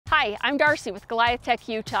Hi, I'm Darci with Goliathtech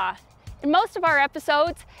Utah. In most of our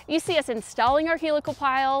episodes, you see us installing our helical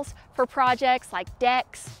piles for projects like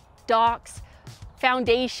decks, docks,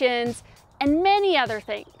 foundations, and many other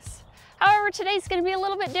things. However, today's going to be a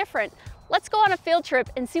little bit different. Let's go on a field trip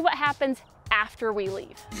and see what happens after we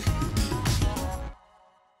leave.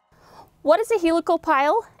 What is a helical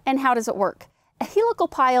pile and how does it work? A helical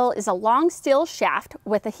pile is a long steel shaft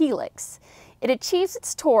with a helix. It achieves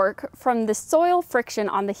its torque from the soil friction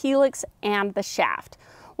on the helix and the shaft.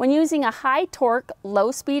 When using a high torque,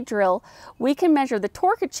 low speed drill, we can measure the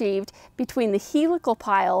torque achieved between the helical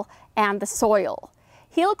pile and the soil.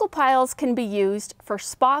 Helical piles can be used for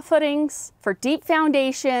spot footings, for deep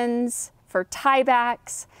foundations, for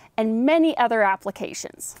tiebacks, and many other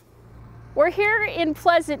applications. We're here in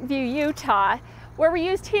Pleasant View, Utah, where we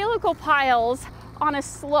used helical piles on a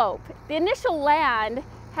slope. The initial land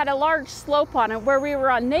had a large slope on it where we were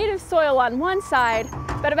on native soil on one side,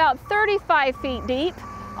 but about 35 feet deep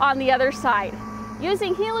on the other side.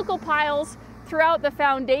 Using helical piles throughout the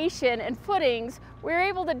foundation and footings, we were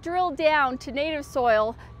able to drill down to native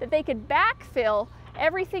soil that they could backfill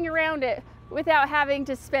everything around it without having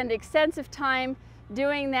to spend extensive time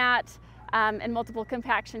doing that and multiple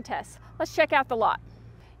compaction tests. Let's check out the lot.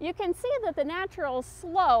 You can see that the natural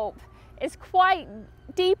slope is quite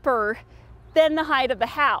deeper than the height of the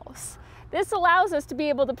house. This allows us to be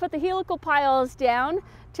able to put the helical piles down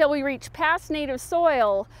till we reach past native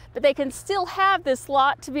soil, but they can still have this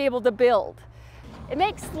lot to be able to build. It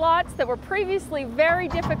makes lots that were previously very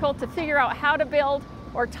difficult to figure out how to build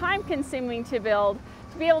or time consuming to build,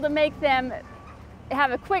 to be able to make them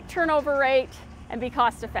have a quick turnover rate and be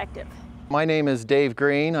cost effective. My name is Dave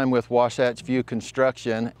Green. I'm with Wasatch View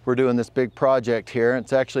Construction. We're doing this big project here.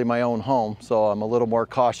 It's actually my own home, so I'm a little more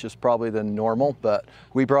cautious probably than normal, but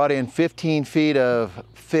we brought in 15 feet of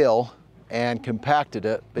fill and compacted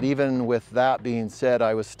it. But even with that being said,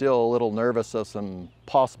 I was still a little nervous of some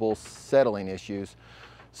possible settling issues.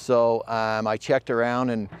 So I checked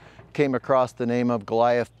around and came across the name of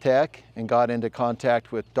Goliathtech and got into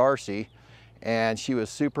contact with Darci, and she was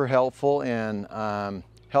super helpful in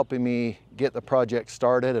helping me get the project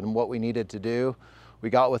started and what we needed to do. We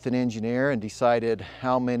got with an engineer and decided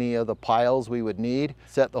how many of the piles we would need,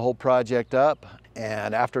 set the whole project up,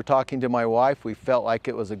 and after talking to my wife, we felt like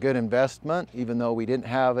it was a good investment, even though we didn't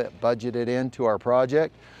have it budgeted into our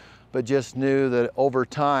project, but just knew that over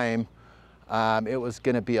time, it was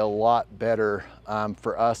going to be a lot better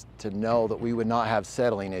for us to know that we would not have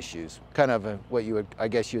settling issues. Kind of what you would, I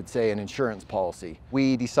guess you would say, an insurance policy.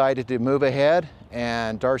 We decided to move ahead,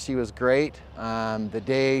 and Darci was great. The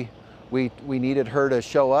day we needed her to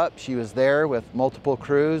show up, she was there with multiple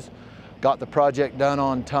crews, got the project done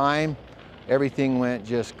on time. Everything went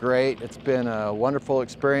just great. It's been a wonderful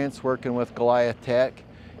experience working with Goliathtech,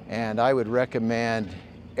 and I would recommend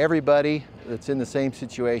everybody that's in the same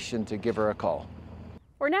situation to give her a call.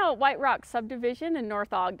 We're now at White Rock Subdivision in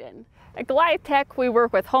North Ogden. At Goliathtech, we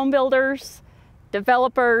work with home builders,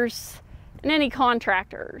 developers, and any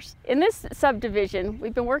contractors. In this subdivision,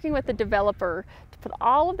 we've been working with the developer to put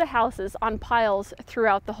all of the houses on piles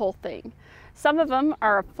throughout the whole thing. Some of them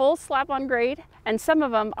are a full slab on grade, and some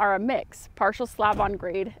of them are a mix, partial slab on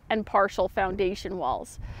grade and partial foundation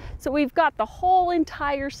walls. So we've got the whole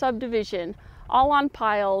entire subdivision all on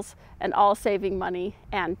piles and all saving money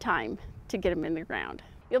and time to get them in the ground.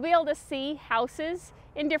 You'll be able to see houses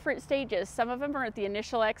in different stages. Some of them are at the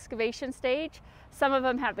initial excavation stage, some of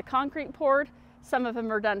them have the concrete poured, some of them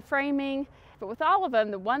are done framing, but with all of them,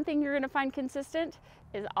 the one thing you're going to find consistent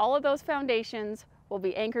is all of those foundations will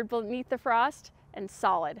be anchored beneath the frost and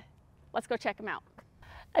solid. Let's go check them out.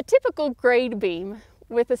 A typical grade beam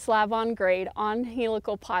with a slab on grade on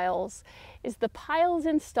helical piles is the piles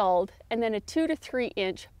installed and then a 2 to 3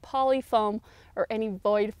 inch polyfoam or any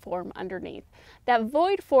void form underneath. That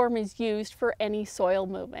void form is used for any soil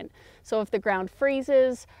movement. So if the ground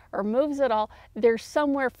freezes or moves at all, there's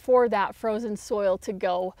somewhere for that frozen soil to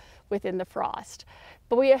go within the frost.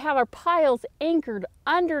 But we have our piles anchored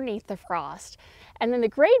underneath the frost, and then the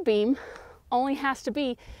grade beam only has to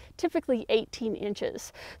be typically 18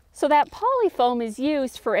 inches. So that polyfoam is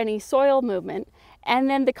used for any soil movement, and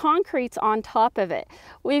then the concrete's on top of it.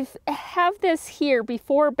 We have this here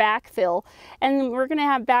before backfill, and we're gonna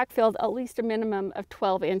have backfilled at least a minimum of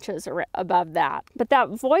 12 inches or above that. But that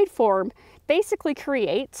void form basically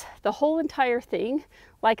creates the whole entire thing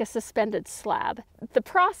like a suspended slab. The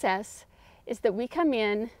process is that we come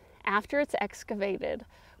in after it's excavated,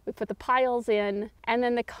 we put the piles in, and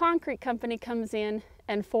then the concrete company comes in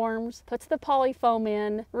and forms, puts the polyfoam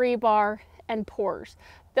in, rebar, and pours.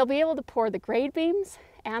 They'll be able to pour the grade beams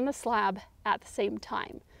and the slab at the same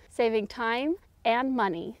time. saving time and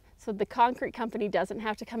money. So the concrete company doesn't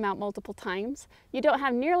have to come out multiple times. You don't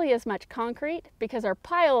have nearly as much concrete because our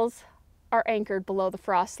piles are anchored below the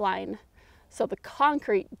frost line. So the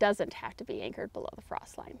concrete doesn't have to be anchored below the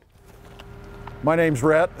frost line. My name's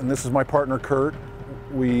Rhett, and this is my partner Kurt.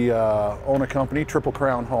 We own a company, Triple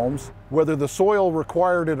Crown Homes. Whether the soil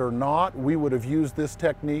required it or not, we would have used this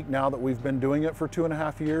technique now that we've been doing it for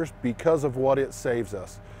 2.5 years because of what it saves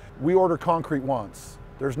us. We order concrete once.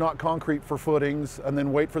 There's not concrete for footings and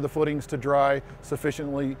then wait for the footings to dry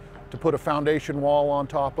sufficiently to put a foundation wall on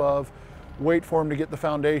top of, wait for them to get the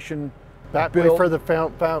foundation built. Wait for the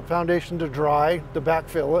foundation to dry, to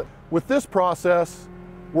backfill it. With this process,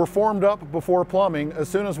 we're formed up before plumbing. As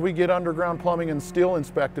soon as we get underground plumbing and steel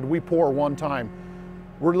inspected, we pour one time.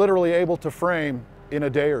 We're literally able to frame in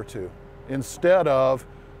a day or two instead of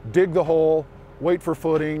dig the hole, wait for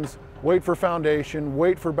footings, wait for foundation,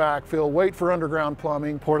 wait for backfill, wait for underground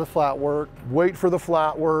plumbing, Pour the flat work. wait for the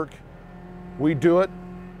flat work. We do it,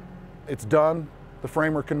 it's done, the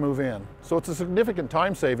framer can move in. So it's a significant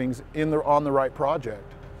time savings on the right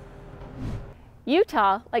project.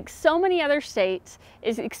 Utah, like so many other states,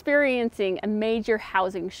 is experiencing a major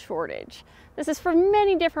housing shortage. This is for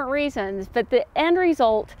many different reasons, but the end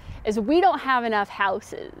result is we don't have enough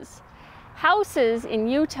houses. Houses in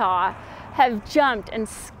Utah have jumped and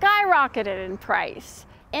skyrocketed in price.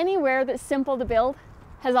 Anywhere that's simple to build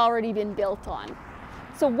has already been built on.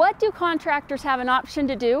 So what do contractors have an option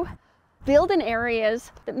to do? Build in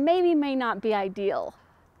areas that maybe may not be ideal.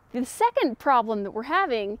 The second problem that we're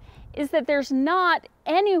having is that there's not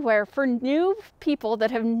anywhere for new people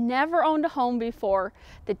that have never owned a home before,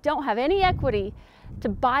 that don't have any equity, to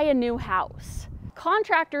buy a new house.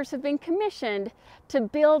 Contractors have been commissioned to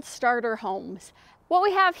build starter homes. What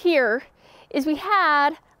we have here is we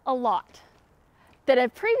had a lot that a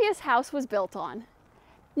previous house was built on,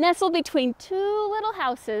 nestled between two little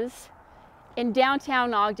houses in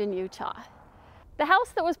downtown Ogden, Utah. The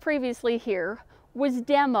house that was previously here was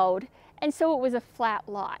demoed, and so it was a flat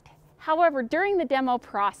lot. However, during the demo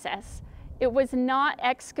process, it was not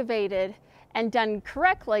excavated and done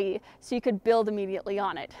correctly so you could build immediately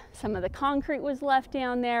on it. Some of the concrete was left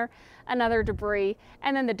down there, another debris,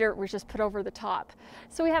 and then the dirt was just put over the top.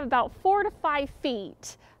 So we have about 4 to 5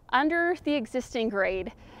 feet under the existing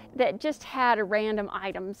grade that just had random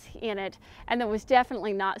items in it and that was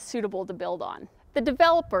definitely not suitable to build on. The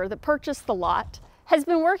developer that purchased the lot has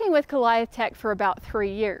been working with Goliathtech for about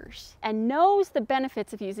 3 years and knows the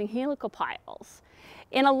benefits of using helical piles.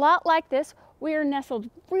 In a lot like this, we are nestled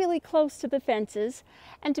really close to the fences,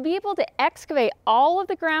 and to be able to excavate all of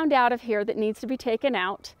the ground out of here that needs to be taken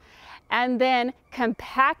out, and then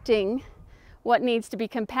compacting what needs to be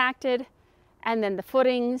compacted, and then the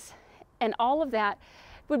footings and all of that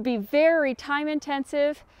would be very time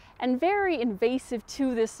intensive and very invasive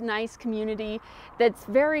to this nice community that's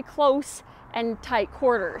very close and tight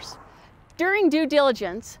quarters. During due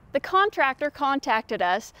diligence, the contractor contacted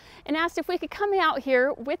us and asked if we could come out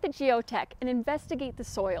here with the geotech and investigate the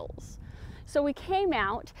soils. So we came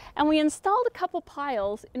out and we installed a couple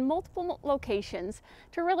piles in multiple locations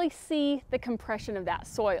to really see the compression of that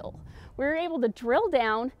soil. We were able to drill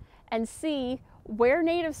down and see where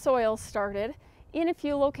native soil started in a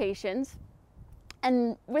few locations,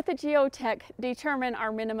 and with the geotech determine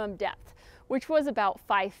our minimum depth, which was about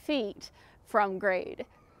 5 feet from grade.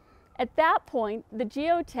 At that point, the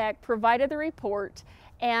geotech provided the report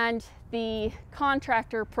and the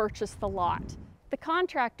contractor purchased the lot. The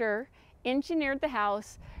contractor engineered the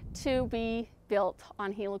house to be built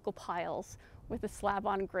on helical piles with a slab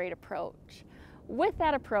on grade approach. With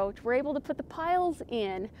that approach, we're able to put the piles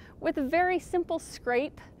in with a very simple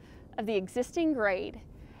scrape of the existing grade,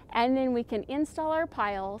 and then we can install our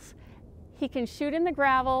piles. He can shoot in the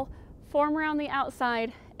gravel, form around the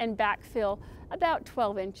outside, and backfill about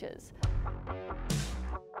 12 inches.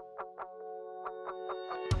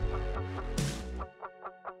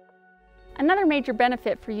 Another major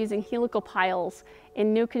benefit for using helical piles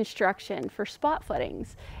in new construction for spot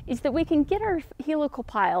footings is that we can get our helical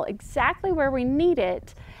pile exactly where we need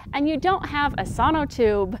it, and you don't have a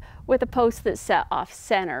sonotube with a post that's set off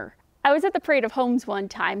center. I was at the Parade of Homes one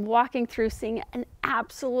time, walking through, seeing an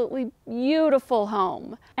absolutely beautiful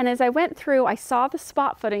home. And as I went through, I saw the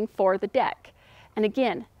spot footing for the deck. And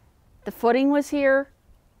again, the footing was here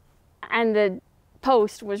and the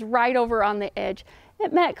post was right over on the edge.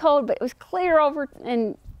 It met code, but it was clear over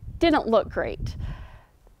and didn't look great.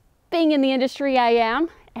 Being in the industry I am,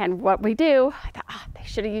 and what we do, I thought, they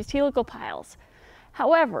should have used helical piles.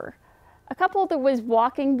 However, a couple that was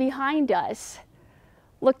walking behind us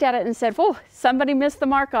looked at it and said, "Whoa, somebody missed the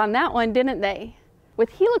mark on that one, didn't they?"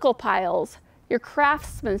 With helical piles, your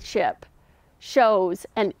craftsmanship shows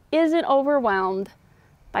and isn't overwhelmed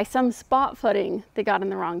by some spot footing they got in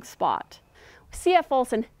the wrong spot. CF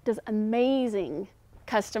Olson does amazing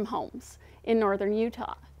custom homes in northern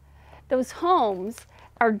Utah. Those homes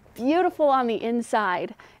are beautiful on the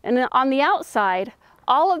inside, and on the outside,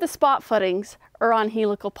 all of the spot footings are on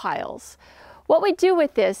helical piles. What we do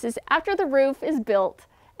with this is after the roof is built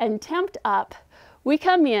and temped up, we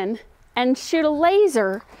come in and shoot a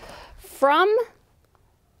laser from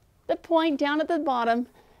the point down at the bottom,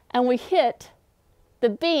 and we hit the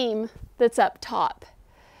beam that's up top.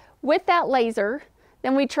 With that laser,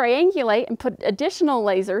 then we triangulate and put additional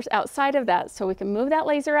lasers outside of that so we can move that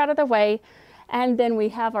laser out of the way, and then we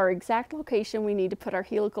have our exact location we need to put our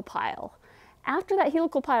helical pile. After that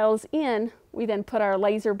helical pile is in, we then put our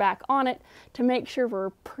laser back on it to make sure we're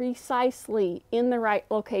precisely in the right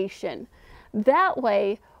location. That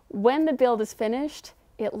way, when the build is finished,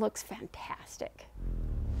 it looks fantastic.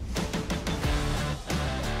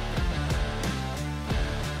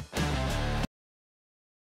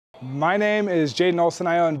 My name is Jaden Olson.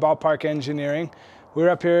 I own Ballpark Engineering. We're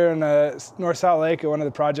up here in North Salt Lake at one of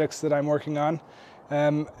the projects that I'm working on.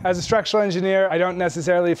 As a structural engineer, I don't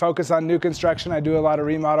necessarily focus on new construction. I do a lot of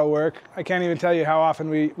remodel work. I can't even tell you how often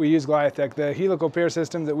we use Goliathtech. The helical pier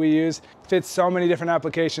system that we use fits so many different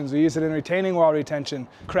applications. We use it in retaining wall retention,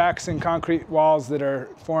 cracks in concrete walls that are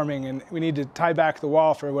forming, and we need to tie back the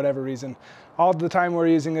wall for whatever reason. All the time we're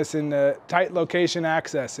using this in tight location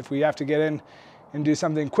access. If we have to get in and do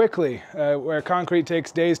something quickly, where concrete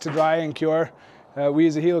takes days to dry and cure, we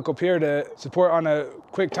use a helical pier to support on a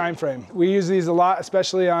quick time frame. We use these a lot,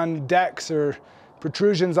 especially on decks or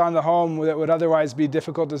protrusions on the home that would otherwise be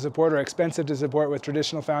difficult to support or expensive to support with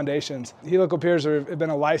traditional foundations. Helical piers have been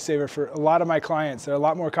a lifesaver for a lot of my clients. They're a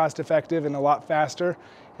lot more cost effective and a lot faster,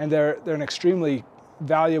 and they're an extremely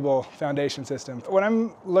valuable foundation system. When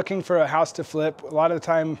I'm looking for a house to flip, a lot of the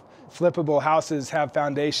time flippable houses have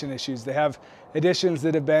foundation issues. They have additions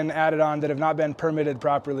that have been added on that have not been permitted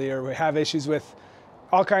properly, or we have issues with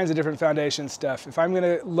all kinds of different foundation stuff. If I'm going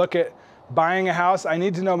to look at buying a house, I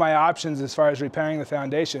need to know my options as far as repairing the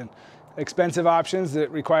foundation. Expensive options that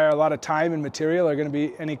require a lot of time and material are going to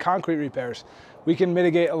be any concrete repairs. We can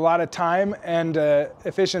mitigate a lot of time and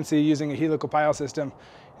efficiency using a helical pile system,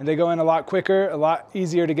 and they go in a lot quicker, a lot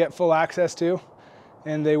easier to get full access to,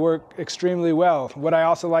 and they work extremely well. What I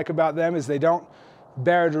also like about them is they don't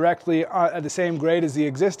bear directly at the same grade as the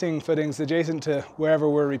existing footings adjacent to wherever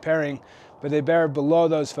we're repairing, but they bear below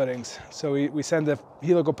those footings. So we send the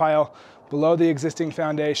helical pile below the existing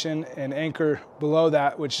foundation and anchor below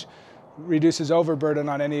that, which reduces overburden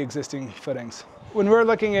on any existing footings. When we're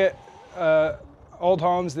looking at old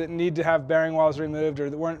homes that need to have bearing walls removed or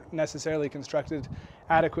that weren't necessarily constructed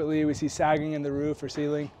adequately, we see sagging in the roof or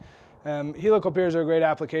ceiling. Helical piers are a great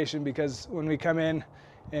application because when we come in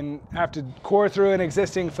and have to core through an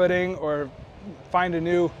existing footing or find a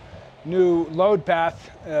new load path,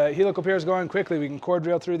 helical piers go in quickly. We can core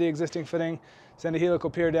drill through the existing footing, send a helical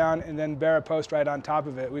pier down, and then bear a post right on top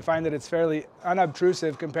of it. We find that it's fairly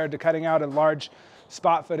unobtrusive compared to cutting out a large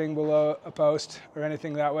spot footing below a post or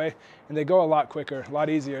anything that way, and they go a lot quicker, a lot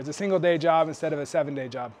easier. It's a single-day job instead of a 7-day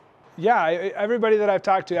job. Yeah, everybody that I've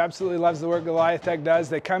talked to absolutely loves the work Goliathtech does.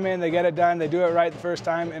 They come in, they get it done, they do it right the first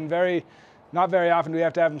time, and not very often do we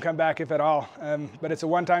have to have them come back, if at all. But it's a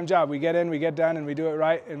one-time job. We get in, we get done, and we do it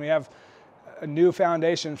right, and we have a new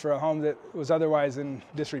foundation for a home that was otherwise in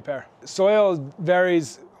disrepair. Soil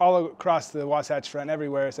varies all across the Wasatch Front,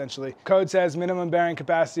 everywhere essentially. Code says minimum bearing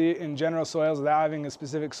capacity in general soils without having a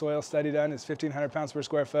specific soil study done is 1,500 pounds per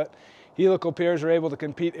square foot. Helical piers are able to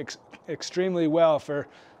compete extremely well for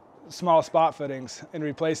small spot footings and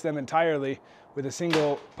replace them entirely with a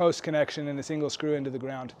single post connection and a single screw into the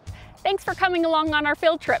ground. Thanks for coming along on our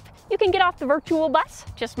field trip. You can get off the virtual bus.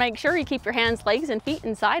 Just make sure you keep your hands, legs, and feet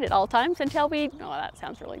inside at all times until oh, that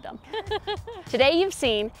sounds really dumb. Today you've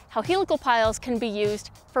seen how helical piles can be used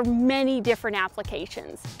for many different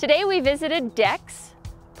applications. Today we visited decks,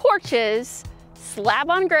 porches, slab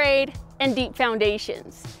on grade, and deep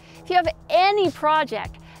foundations. If you have any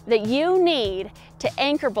project that you need to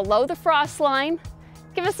anchor below the frost line,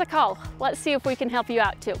 give us a call. Let's see if we can help you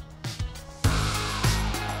out too.